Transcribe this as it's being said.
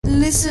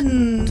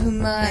Listen to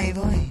my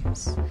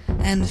voice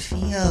and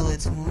feel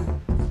its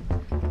warmth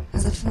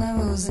as it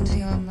flows into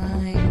your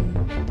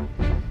mind.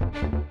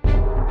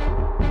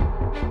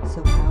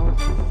 So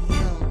powerful.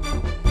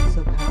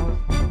 So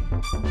powerful.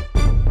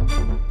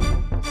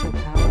 So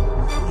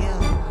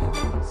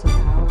powerful. So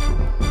powerful.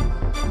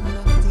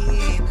 Look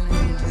deep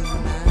into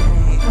my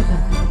eyes.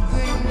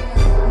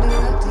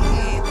 Look deep. Look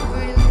deep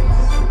into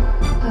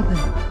my eyes.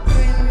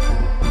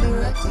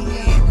 Directing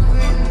your thoughts.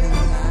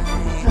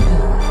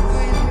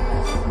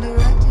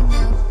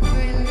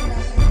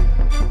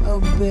 Oh,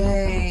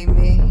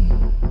 baby,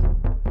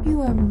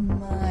 you are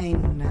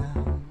mine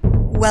now.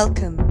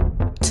 Welcome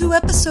to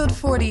episode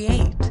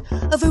 48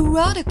 of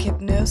Erotic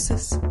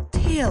Hypnosis,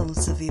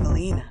 Tales of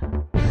Evilena.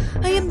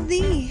 I am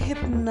the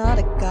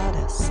hypnotic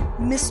goddess,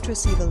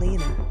 Mistress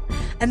Evilena,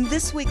 and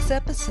this week's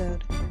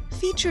episode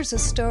features a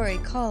story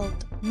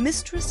called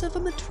Mistress of a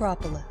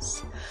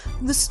Metropolis.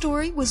 The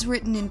story was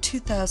written in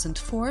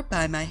 2004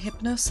 by my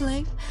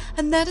hypnoslave,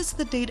 and that is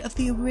the date of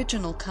the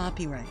original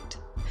copyright.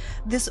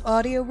 This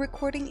audio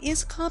recording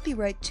is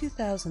copyright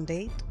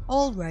 2008,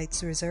 all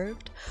rights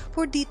reserved.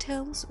 For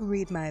details,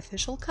 read my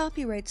official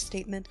copyright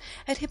statement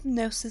at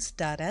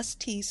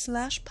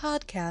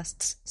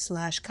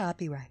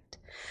hypnosis.st/podcasts/copyright.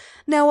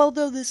 Now,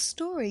 although this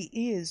story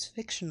is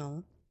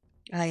fictional,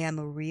 I am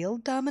a real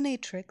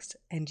dominatrix,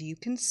 and you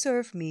can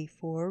serve me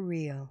for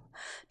real.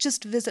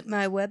 Just visit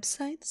my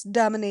websites,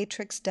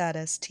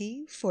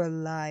 dominatrix.st for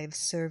live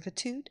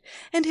servitude,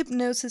 and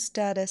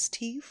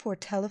hypnosis.st for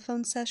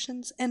telephone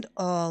sessions and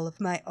all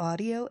of my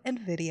audio and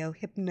video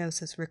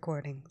hypnosis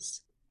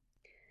recordings.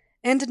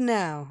 And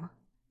now,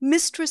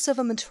 Mistress of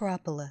a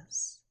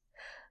Metropolis.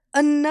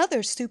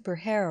 Another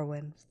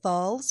superheroine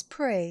falls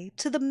prey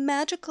to the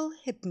magical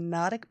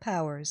hypnotic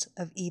powers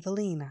of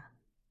Evilena.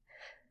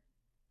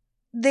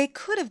 They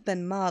could have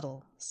been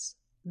models.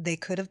 They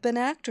could have been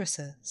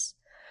actresses.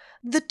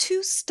 The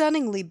two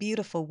stunningly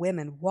beautiful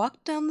women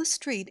walked down the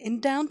street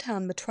in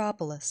downtown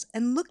Metropolis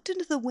and looked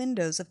into the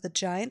windows of the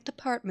giant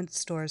department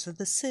stores of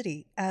the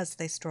city as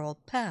they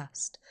strolled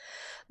past.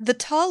 The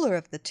taller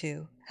of the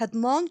two had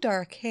long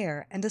dark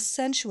hair and a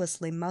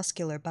sensuously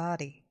muscular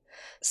body.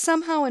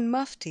 Somehow in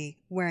mufti,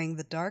 wearing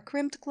the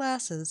dark-rimmed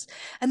glasses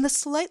and the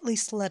slightly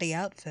slutty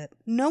outfit,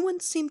 no one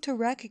seemed to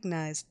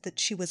recognize that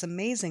she was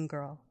Amazing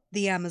Girl,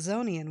 the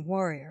Amazonian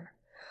warrior.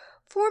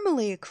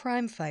 Formerly a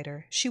crime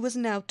fighter, she was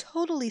now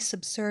totally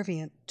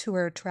subservient to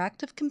her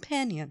attractive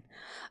companion,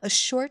 a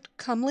short,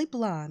 comely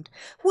blonde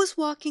who was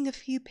walking a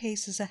few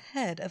paces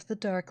ahead of the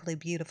darkly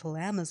beautiful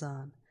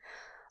Amazon.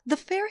 The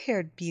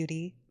fair-haired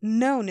beauty,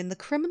 known in the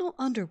criminal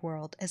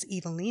underworld as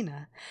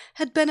Evilena,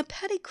 had been a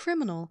petty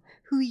criminal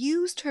who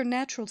used her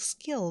natural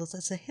skills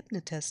as a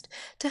hypnotist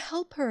to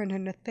help her in her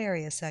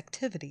nefarious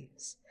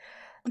activities.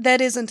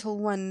 That is until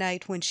one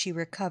night when she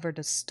recovered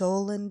a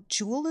stolen,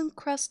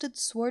 jewel-encrusted,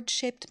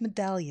 sword-shaped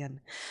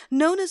medallion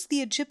known as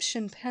the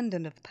Egyptian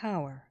Pendant of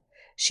Power.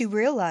 She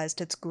realized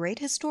its great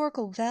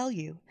historical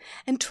value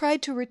and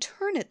tried to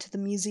return it to the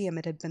museum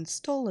it had been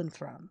stolen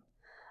from.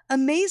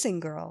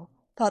 Amazing Girl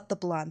thought the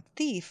blonde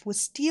thief was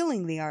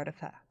stealing the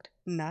artifact,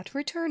 not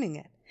returning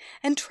it,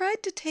 and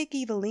tried to take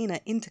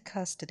Evilena into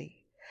custody.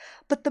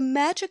 But the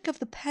magic of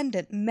the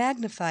pendant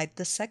magnified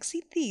the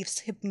sexy thief's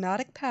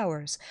hypnotic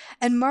powers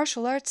and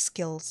martial arts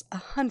skills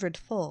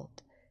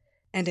 100-fold.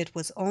 And it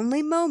was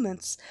only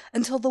moments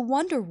until the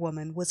Wonder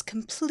Woman was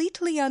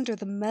completely under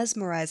the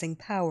mesmerizing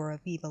power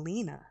of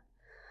Evilena.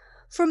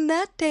 From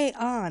that day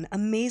on,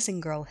 Amazing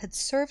Girl had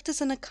served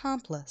as an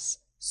accomplice,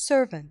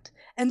 servant,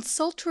 and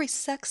sultry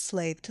sex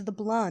slave to the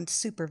blonde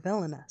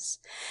supervillainess,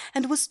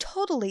 and was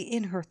totally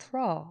in her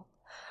thrall.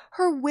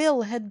 Her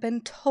will had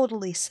been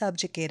totally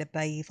subjugated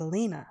by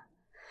Evilena.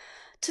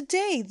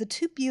 Today, the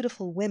two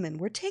beautiful women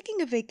were taking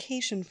a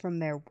vacation from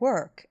their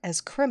work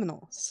as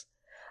criminals.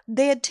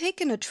 They had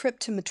taken a trip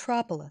to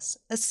Metropolis,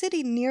 a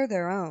city near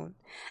their own,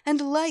 and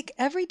like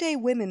everyday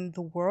women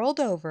the world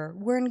over,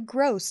 were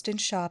engrossed in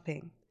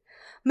shopping.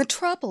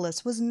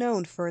 Metropolis was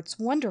known for its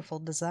wonderful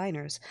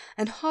designers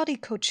and haughty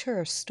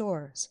couture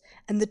stores,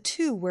 and the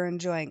two were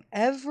enjoying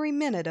every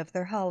minute of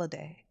their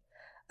holiday.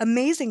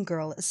 Amazing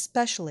Girl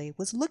especially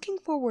was looking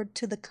forward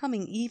to the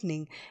coming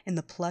evening in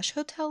the plush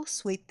hotel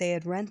suite they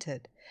had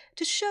rented,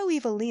 to show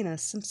Evilena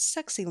some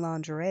sexy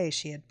lingerie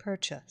she had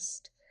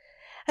purchased.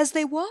 As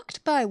they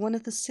walked by one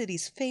of the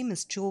city's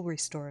famous jewelry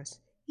stores,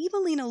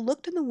 Evilena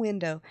looked in the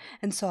window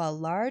and saw a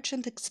large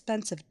and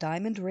expensive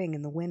diamond ring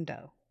in the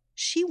window.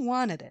 She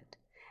wanted it,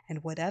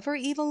 and whatever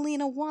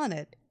Evilena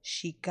wanted,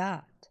 she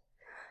got.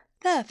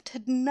 Theft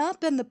had not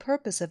been the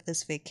purpose of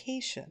this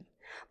vacation,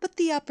 but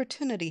the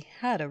opportunity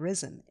had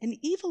arisen, and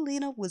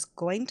Evilena was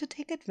going to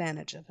take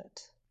advantage of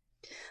it.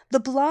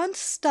 The blonde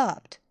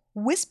stopped,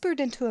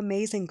 whispered into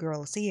Amazing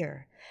Girl's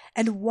ear,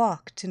 and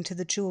walked into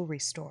the jewelry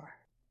store.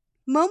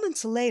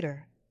 Moments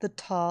later, the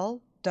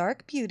tall,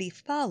 dark beauty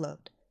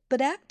followed,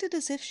 but acted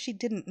as if she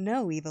didn't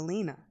know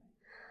Evilena.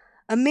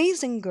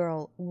 Amazing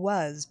Girl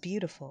was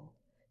beautiful.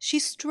 She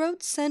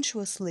strode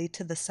sensuously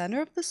to the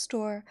center of the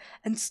store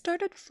and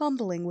started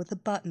fumbling with the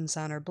buttons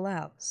on her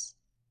blouse.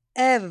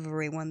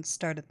 everyone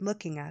started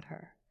looking at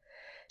her.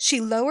 She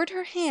lowered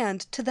her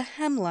hand to the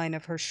hemline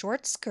of her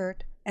short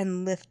skirt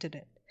and lifted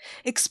it,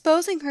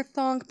 exposing her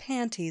thong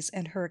panties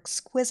and her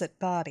exquisite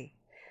body.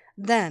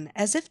 Then,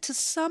 as if to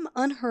some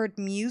unheard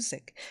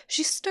music,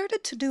 she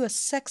started to do a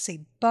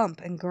sexy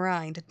bump and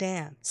grind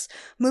dance,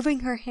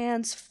 moving her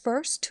hands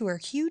first to her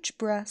huge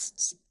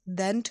breasts,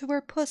 then to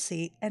her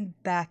pussy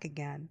and back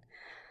again.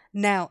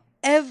 Now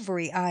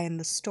every eye in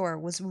the store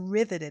was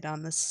riveted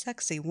on the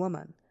sexy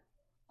woman.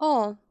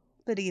 All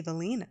but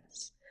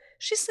Evilena's.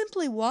 She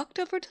simply walked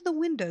over to the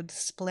window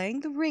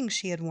displaying the ring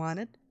she had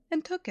wanted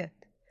and took it.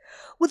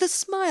 With a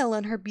smile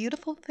on her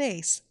beautiful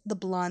face, the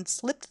blonde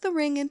slipped the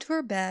ring into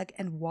her bag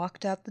and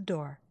walked out the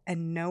door,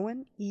 and no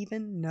one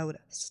even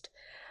noticed.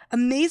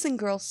 Amazing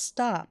Girl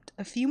stopped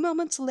a few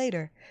moments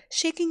later,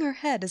 shaking her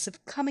head as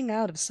if coming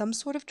out of some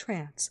sort of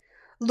trance,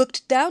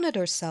 looked down at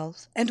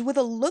herself, and with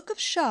a look of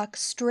shock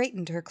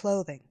straightened her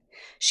clothing.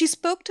 She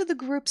spoke to the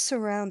group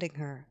surrounding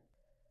her.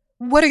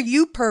 "What are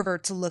you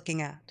perverts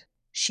looking at?"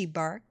 she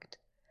barked.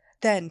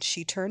 Then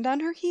she turned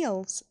on her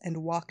heels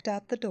and walked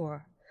out the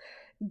door.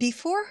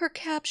 Before her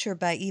capture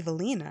by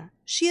Evilena,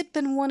 she had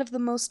been one of the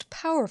most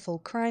powerful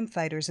crime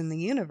fighters in the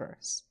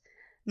universe.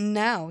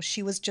 Now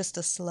she was just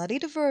a slutty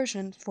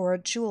diversion for a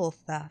jewel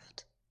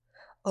theft.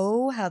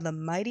 Oh, how the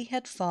mighty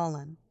had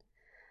fallen!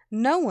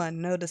 No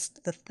one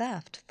noticed the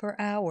theft for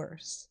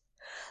hours.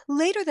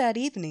 Later that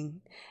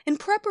evening, in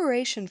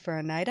preparation for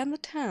a night on the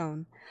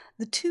town,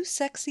 the two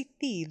sexy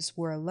thieves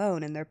were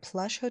alone in their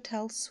plush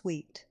hotel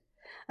suite.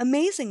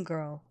 Amazing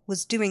Girl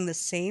was doing the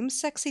same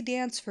sexy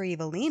dance for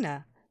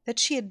Evilena that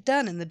she had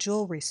done in the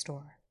jewelry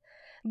store.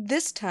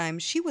 This time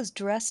she was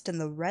dressed in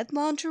the red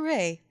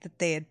lingerie that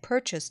they had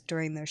purchased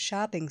during their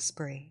shopping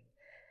spree.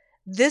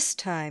 This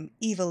time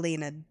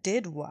Evilena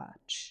did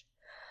watch.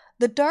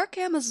 The dark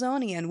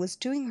Amazonian was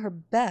doing her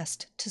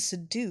best to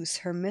seduce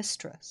her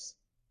mistress.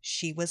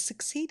 She was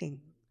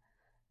succeeding.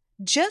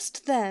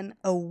 Just then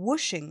a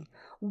whooshing,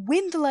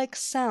 wind-like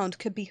sound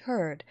could be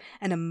heard,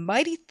 and a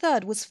mighty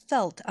thud was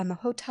felt on the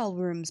hotel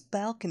room's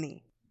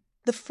balcony.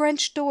 The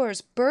French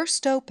doors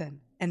burst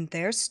open, and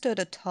there stood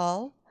a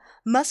tall,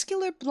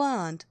 muscular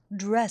blonde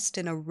dressed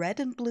in a red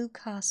and blue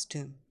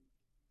costume.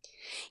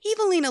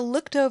 Evilena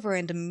looked over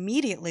and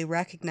immediately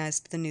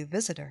recognized the new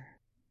visitor.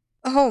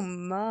 "Oh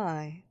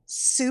my,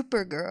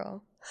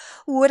 Supergirl,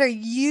 what are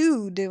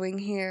you doing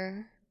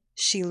here?"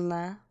 she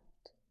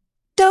laughed.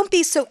 "Don't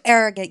be so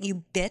arrogant,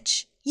 you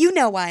bitch. You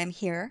know why I'm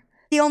here.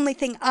 The only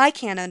thing I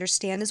can't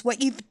understand is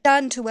what you've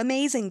done to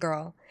Amazing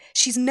Girl.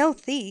 She's no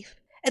thief.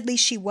 At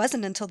least she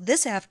wasn't until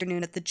this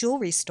afternoon at the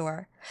jewelry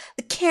store.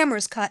 The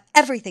cameras caught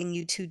everything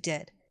you two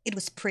did. It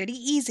was pretty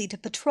easy to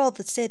patrol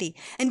the city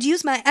and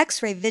use my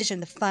X-ray vision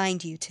to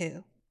find you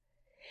two."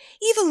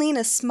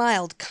 Evilena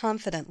smiled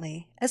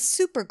confidently as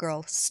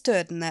Supergirl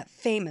stood in that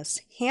famous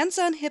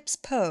hands-on-hips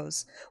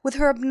pose with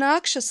her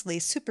obnoxiously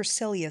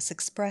supercilious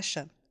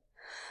expression.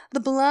 The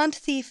blonde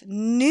thief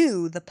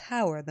knew the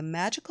power the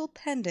magical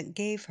pendant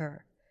gave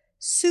her.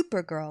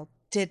 Supergirl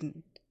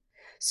didn't.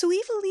 So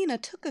Evilena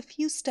took a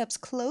few steps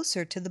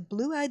closer to the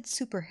blue-eyed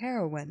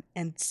superheroine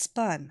and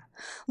spun,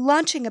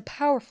 launching a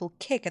powerful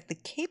kick at the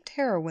caped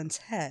heroine's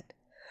head.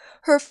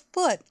 Her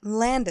foot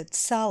landed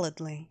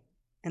solidly,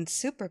 and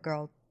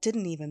Supergirl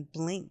didn't even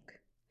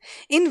blink.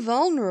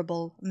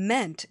 Invulnerable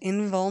meant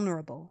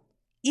invulnerable.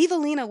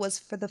 Evilena was,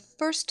 for the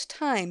first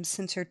time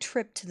since her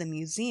trip to the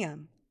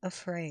museum,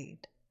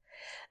 afraid.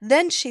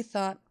 Then she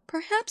thought,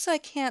 perhaps I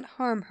can't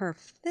harm her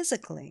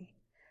physically,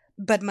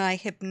 but my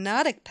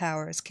hypnotic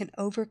powers can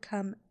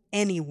overcome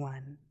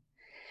anyone.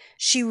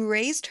 She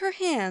raised her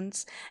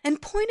hands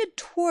and pointed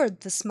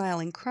toward the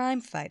smiling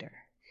crime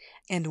fighter,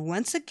 and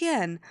once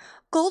again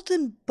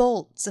golden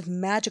bolts of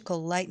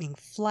magical lightning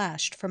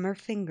flashed from her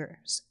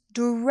fingers,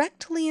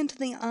 directly into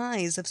the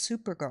eyes of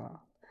Supergirl.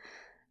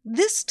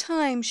 This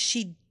time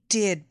she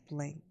did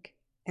blink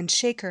and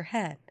shake her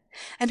head,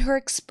 and her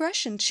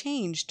expression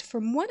changed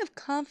from one of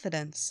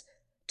confidence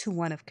to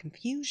one of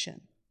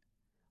confusion.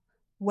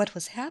 What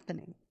was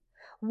happening?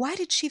 Why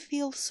did she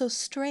feel so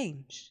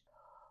strange?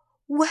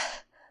 What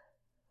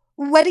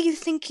do you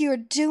think you're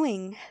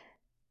doing?"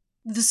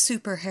 the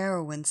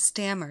superheroine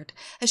stammered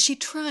as she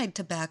tried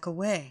to back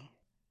away.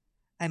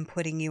 "I'm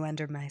putting you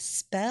under my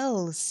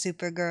spell,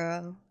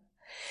 Supergirl.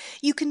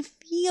 You can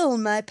feel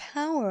my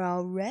power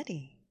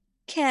already,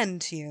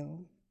 can't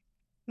you?"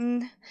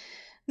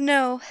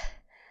 No,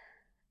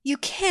 you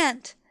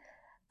can't.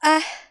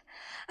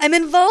 I'm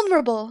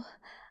invulnerable.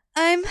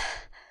 I'm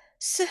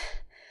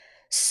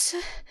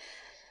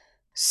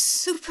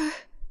super.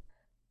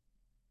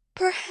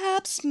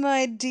 Perhaps,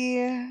 my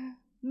dear,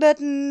 but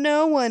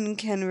no one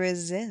can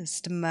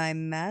resist my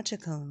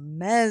magical,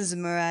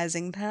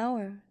 mesmerizing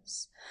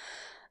powers.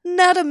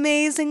 Not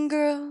Amazing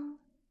Girl,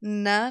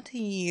 not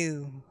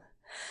you.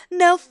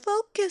 Now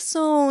focus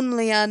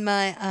only on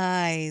my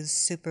eyes,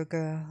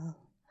 Supergirl.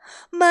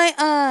 My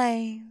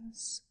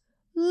eyes.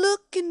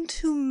 Look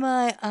into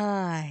my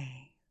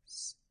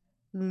eyes.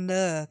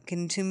 Look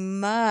into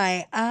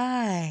my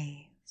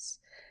eyes.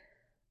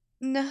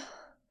 No,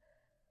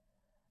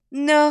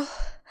 No,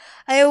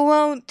 I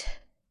won't.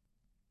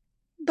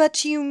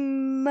 But you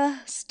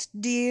must,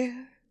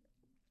 dear.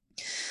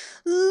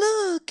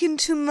 Look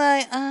into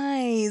my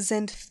eyes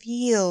and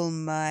feel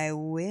my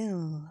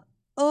will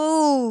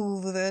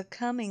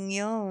overcoming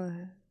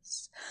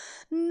yours.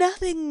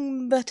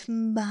 Nothing but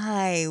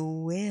my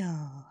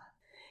will.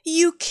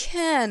 You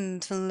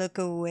can't look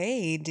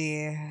away,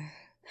 dear.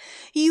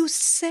 You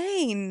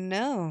say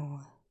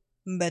no,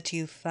 but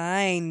you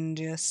find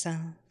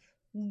yourself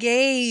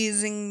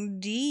gazing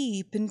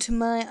deep into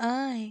my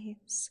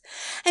eyes,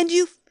 and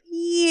you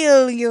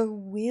feel your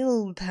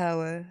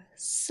willpower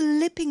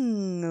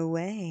slipping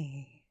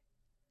away.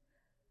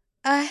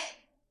 I,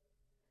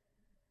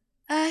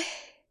 I,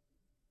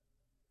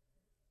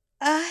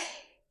 I,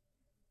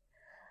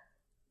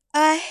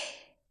 I.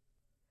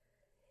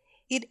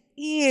 It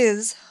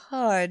is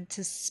hard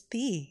to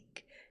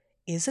speak,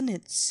 isn't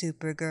it,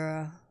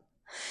 Supergirl?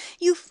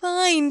 You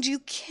find you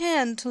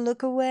can't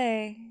look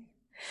away.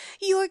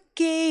 Your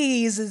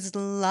gaze is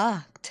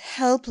locked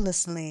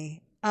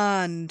helplessly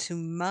onto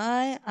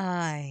my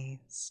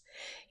eyes.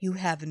 You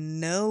have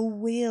no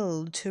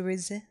will to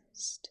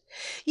resist.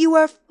 You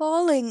are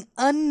falling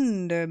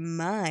under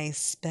my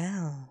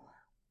spell.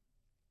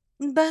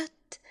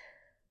 But,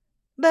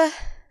 but,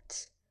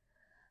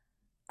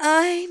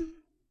 I'm...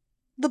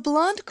 The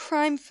blonde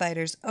crime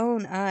fighter's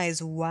own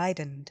eyes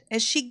widened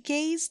as she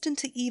gazed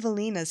into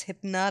Evelena's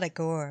hypnotic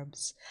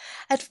orbs.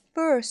 At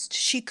first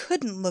she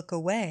couldn't look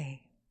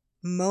away.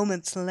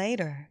 Moments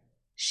later,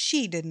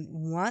 she didn't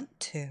want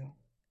to.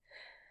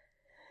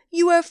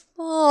 You are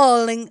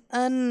falling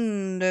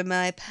under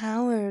my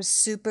powers,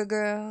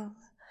 Supergirl.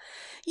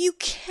 You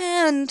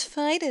can't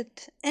fight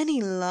it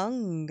any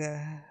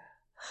longer.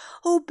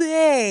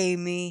 Obey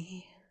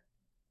me.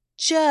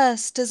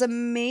 Just as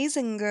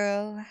Amazing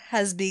Girl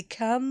has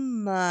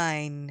become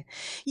mine,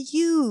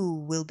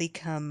 you will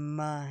become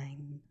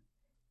mine.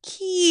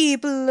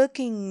 Keep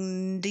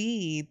looking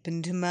deep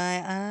into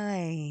my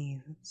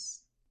eyes.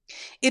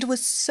 It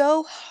was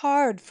so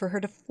hard for her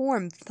to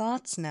form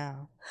thoughts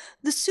now.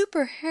 The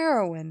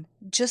superheroine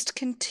just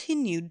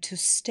continued to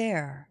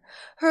stare.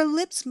 Her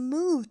lips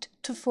moved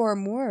to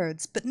form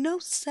words, but no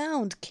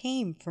sound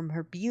came from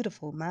her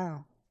beautiful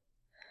mouth.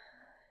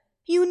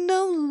 You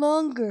no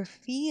longer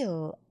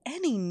feel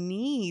any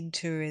need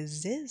to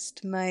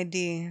resist, my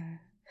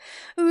dear.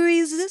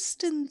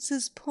 Resistance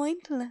is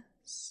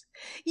pointless.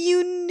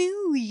 You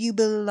knew you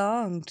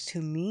belonged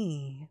to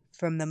me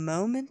from the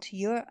moment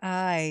your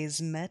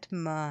eyes met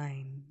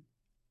mine.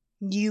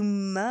 You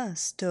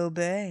must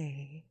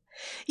obey.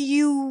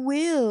 You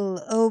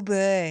will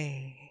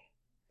obey.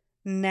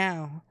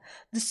 Now,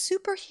 the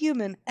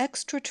superhuman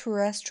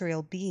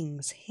extraterrestrial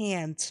being's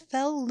hands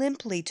fell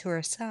limply to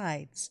her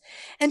sides,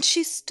 and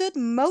she stood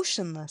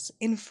motionless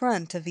in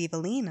front of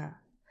Evilena.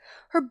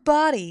 Her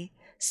body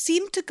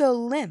seemed to go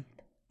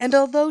limp, and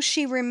although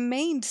she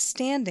remained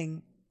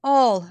standing,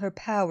 all her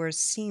powers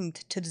seemed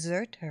to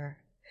desert her.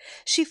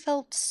 She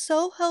felt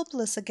so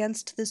helpless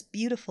against this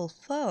beautiful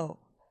foe,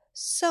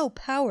 so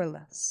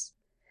powerless.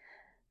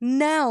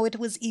 Now it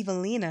was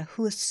Evilena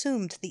who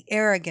assumed the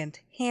arrogant,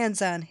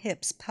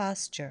 hands-on-hips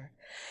posture,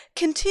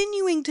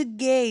 continuing to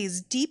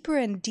gaze deeper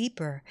and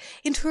deeper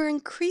into her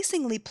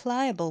increasingly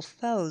pliable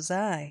foe's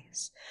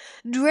eyes,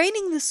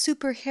 draining the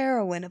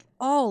superheroine of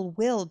all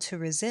will to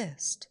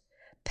resist,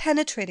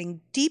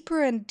 penetrating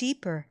deeper and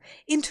deeper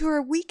into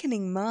her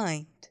weakening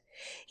mind.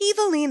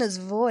 Evelena's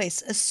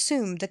voice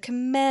assumed a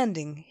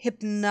commanding,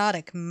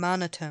 hypnotic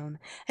monotone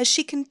as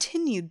she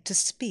continued to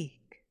speak.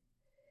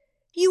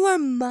 You are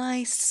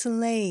my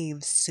slave,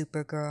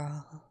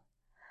 Supergirl.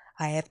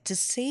 I have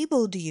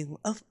disabled you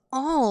of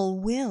all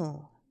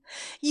will.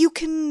 You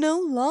can no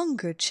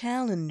longer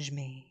challenge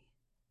me.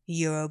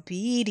 Your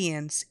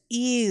obedience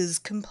is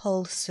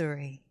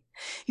compulsory.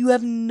 You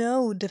have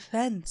no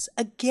defense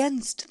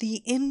against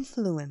the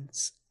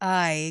influence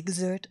I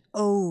exert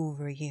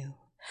over you,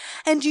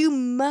 and you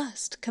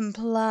must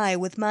comply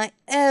with my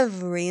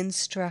every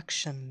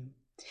instruction.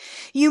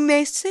 You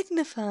may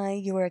signify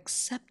your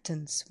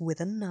acceptance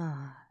with a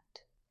nod.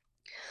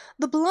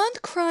 The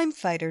blonde crime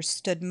fighter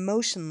stood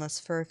motionless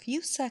for a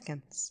few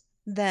seconds.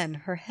 Then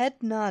her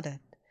head nodded.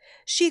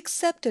 She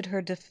accepted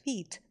her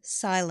defeat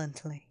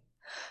silently.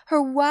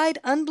 Her wide,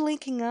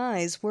 unblinking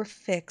eyes were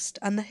fixed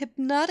on the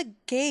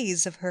hypnotic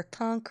gaze of her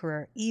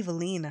conqueror,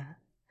 Evilena.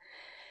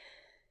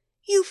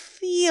 You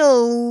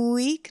feel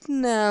weak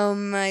now,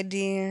 my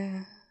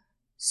dear.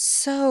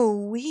 So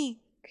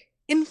weak.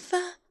 In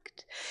fact,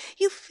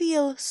 you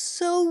feel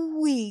so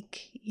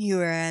weak you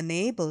are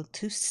unable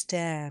to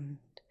stand.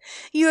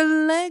 Your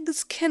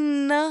legs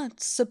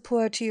cannot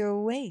support your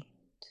weight.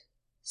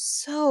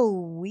 So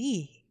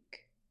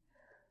weak.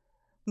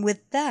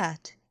 With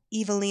that,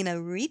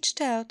 Evilena reached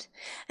out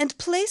and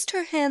placed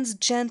her hands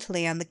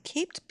gently on the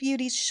caped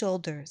beauty's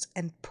shoulders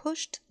and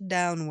pushed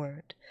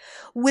downward.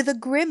 With a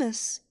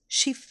grimace,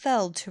 she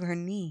fell to her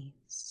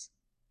knees.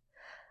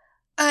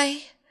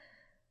 I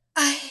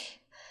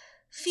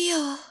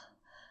feel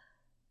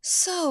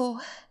so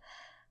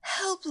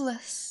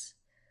helpless,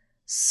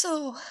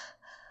 so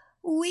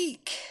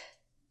Weak.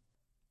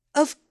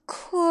 Of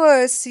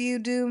course you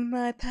do,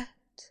 my pet.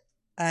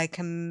 I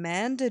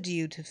commanded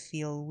you to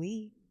feel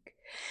weak,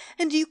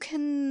 and you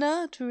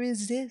cannot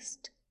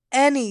resist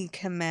any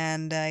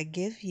command I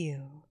give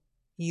you.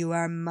 You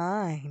are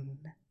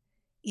mine.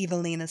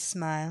 Evelena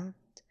smiled.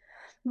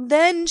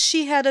 Then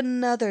she had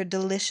another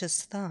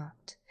delicious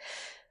thought.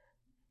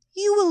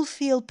 You will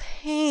feel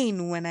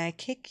pain when I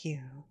kick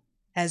you,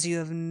 as you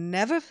have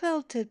never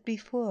felt it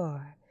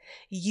before.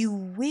 You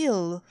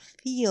will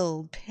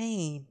feel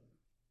pain.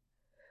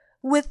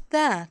 With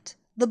that,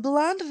 the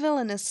blonde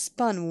villainess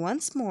spun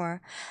once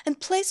more and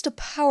placed a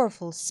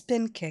powerful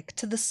spin kick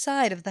to the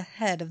side of the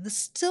head of the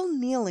still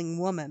kneeling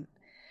woman.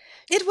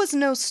 It was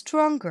no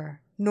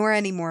stronger, nor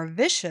any more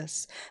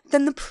vicious,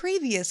 than the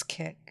previous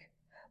kick.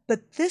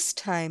 But this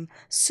time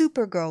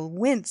Supergirl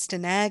winced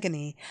in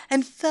agony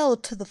and fell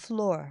to the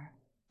floor.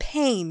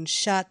 Pain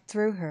shot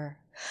through her,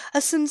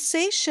 a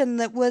sensation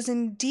that was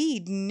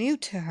indeed new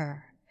to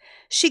her.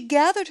 She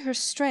gathered her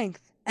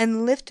strength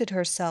and lifted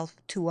herself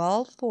to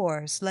all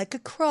fours like a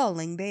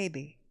crawling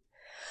baby.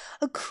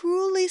 A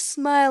cruelly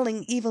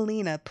smiling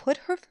Evelena put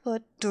her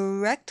foot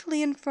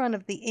directly in front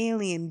of the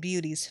alien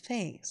beauty's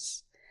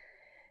face.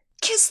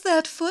 Kiss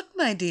that foot,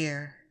 my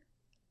dear.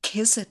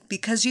 Kiss it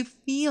because you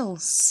feel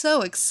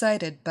so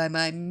excited by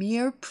my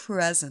mere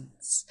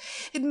presence.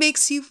 It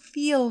makes you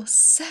feel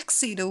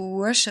sexy to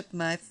worship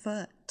my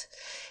foot.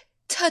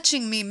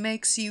 Touching me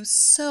makes you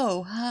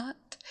so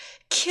hot.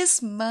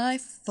 Kiss my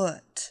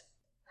foot.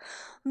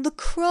 The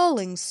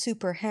crawling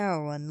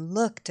superheroine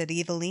looked at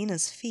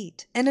Evelena's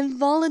feet, and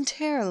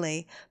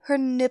involuntarily her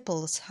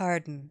nipples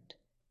hardened.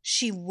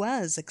 She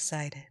was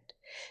excited.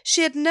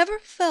 She had never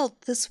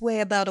felt this way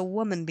about a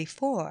woman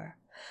before,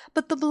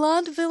 but the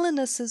blonde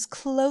villainess's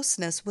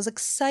closeness was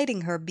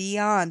exciting her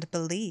beyond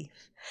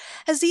belief.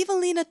 As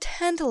Evelena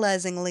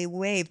tantalizingly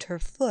waved her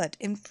foot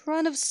in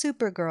front of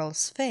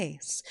Supergirl's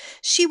face,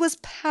 she was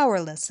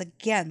powerless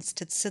against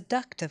its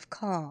seductive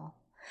call.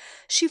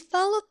 She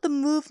followed the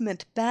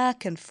movement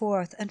back and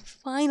forth and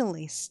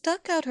finally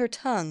stuck out her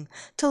tongue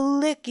to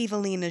lick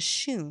Evelena's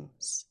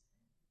shoes.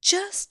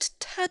 Just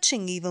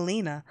touching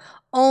Evelena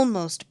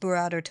almost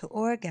brought her to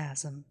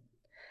orgasm.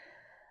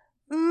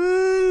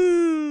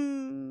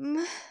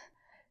 Mmm,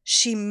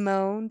 she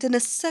moaned in a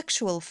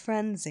sexual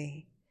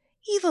frenzy.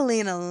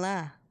 Evelena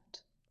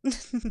laughed.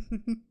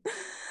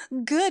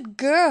 Good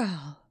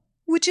girl.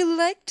 Would you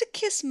like to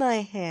kiss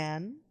my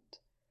hand?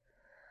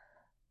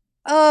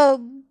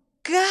 Oh,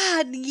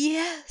 God,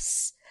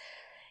 yes.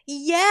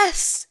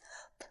 Yes,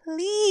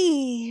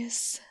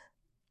 please.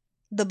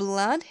 The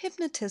blonde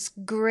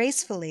hypnotist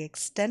gracefully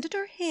extended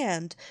her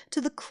hand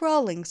to the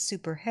crawling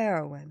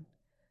superheroine.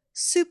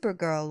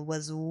 Supergirl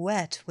was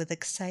wet with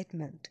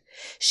excitement.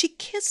 She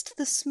kissed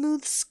the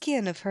smooth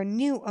skin of her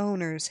new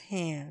owner's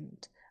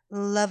hand,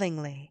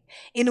 lovingly,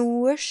 in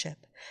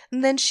worship,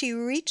 then she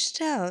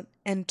reached out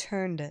and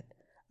turned it,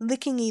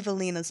 licking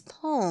Evelena's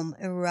palm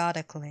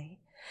erotically.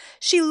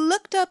 She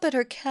looked up at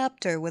her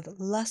captor with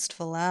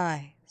lustful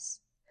eyes.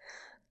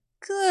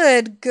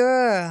 Good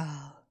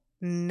girl.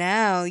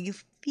 Now you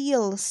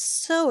feel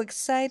so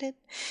excited.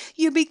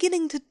 You're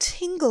beginning to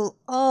tingle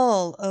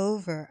all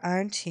over,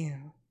 aren't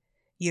you?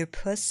 Your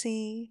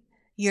pussy,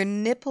 your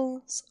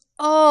nipples,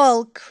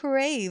 all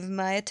crave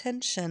my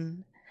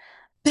attention.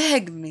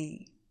 Beg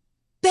me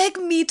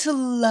to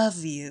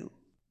love you.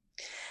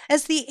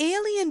 As the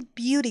alien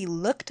beauty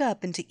looked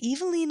up into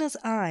Evelena's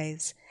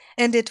eyes,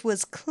 and it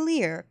was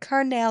clear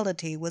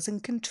carnality was in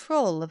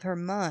control of her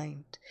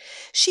mind,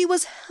 she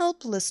was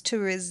helpless to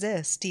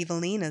resist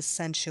Evelena's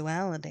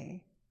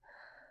sensuality.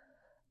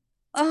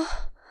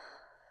 Oh,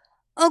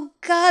 oh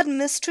God,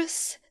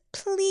 Mistress,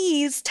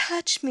 please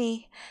touch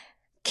me.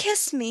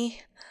 Kiss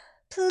me.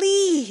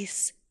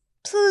 Please,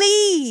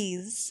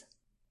 please.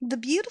 The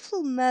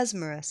beautiful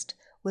mesmerist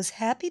was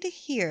happy to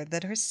hear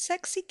that her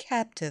sexy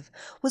captive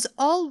was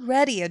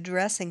already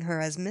addressing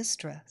her as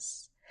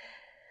mistress.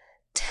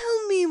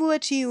 Tell me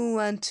what you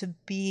want to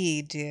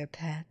be, dear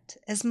pet,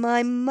 as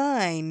my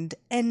mind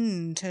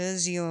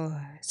enters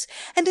yours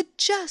and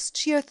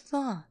adjusts your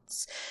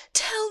thoughts.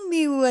 Tell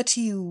me what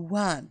you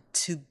want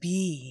to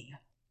be.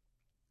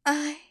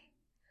 I,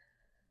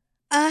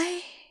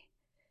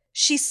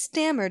 she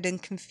stammered in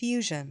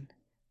confusion.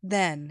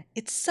 Then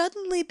it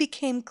suddenly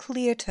became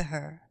clear to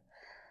her.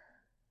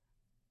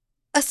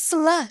 A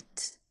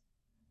slut.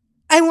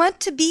 I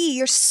want to be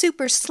your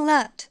super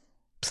slut.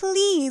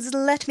 Please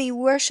let me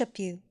worship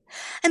you,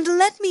 and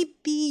let me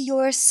be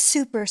your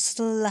super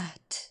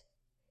slut.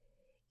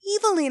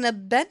 Evelena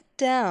bent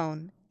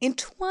down,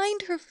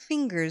 entwined her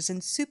fingers in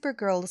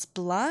Supergirl's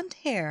blonde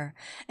hair,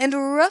 and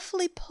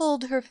roughly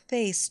pulled her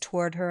face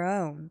toward her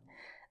own.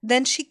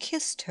 Then she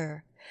kissed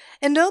her,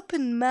 an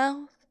open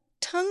mouth,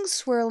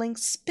 tongue-swirling,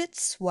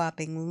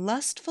 spit-swapping,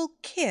 lustful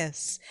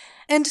kiss,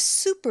 and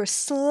Super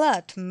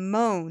Slut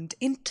moaned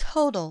in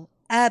total,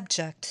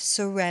 abject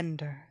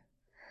surrender.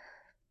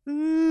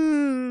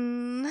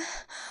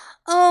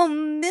 Oh,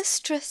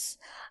 Mistress,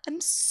 I'm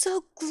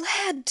so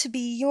glad to be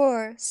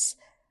yours.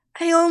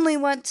 I only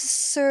want to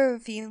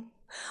serve you.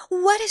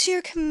 What is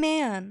your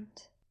command?"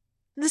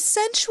 The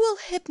sensual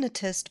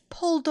hypnotist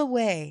pulled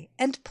away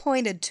and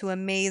pointed to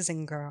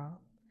Amazing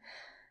Girl.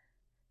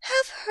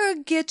 "Have her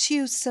get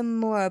you some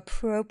more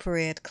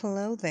appropriate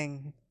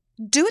clothing.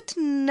 Do it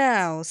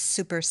now,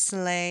 super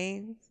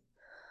slave."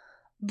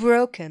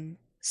 Broken,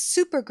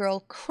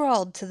 Supergirl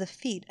crawled to the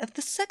feet of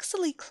the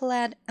sexily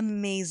clad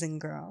Amazing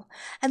Girl,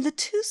 and the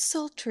two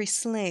sultry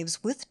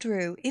slaves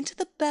withdrew into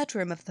the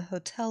bedroom of the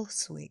hotel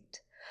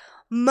suite.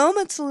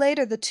 Moments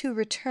later the two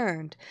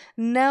returned,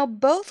 now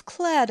both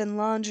clad in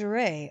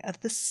lingerie of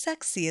the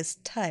sexiest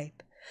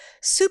type,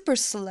 Super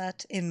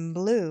Slut in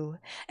blue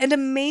and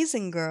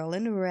Amazing Girl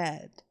in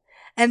red.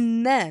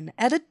 And then,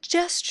 at a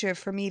gesture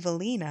from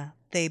Evilena,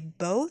 they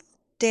both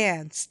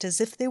danced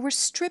as if they were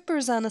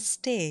strippers on a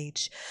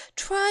stage,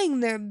 trying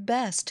their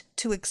best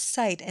to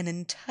excite and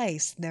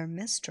entice their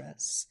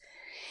mistress.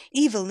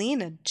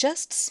 Evilena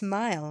just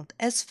smiled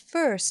as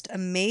first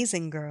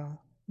Amazing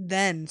Girl,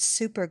 then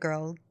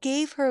Supergirl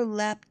gave her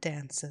lap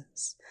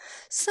dances.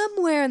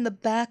 Somewhere in the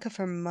back of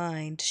her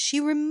mind she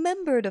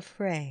remembered a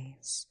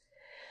phrase: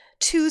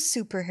 "Two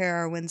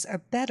superheroines are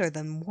better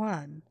than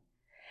one."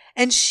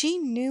 And she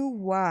knew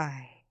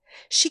why.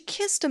 She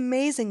kissed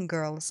Amazing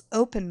Girl's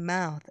open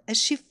mouth as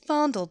she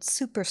fondled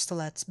Super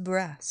Slut's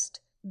breast.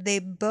 They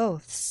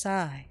both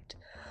sighed.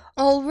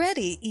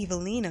 Already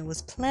Evelina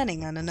was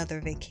planning on another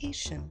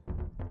vacation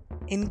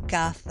in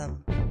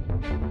Gotham.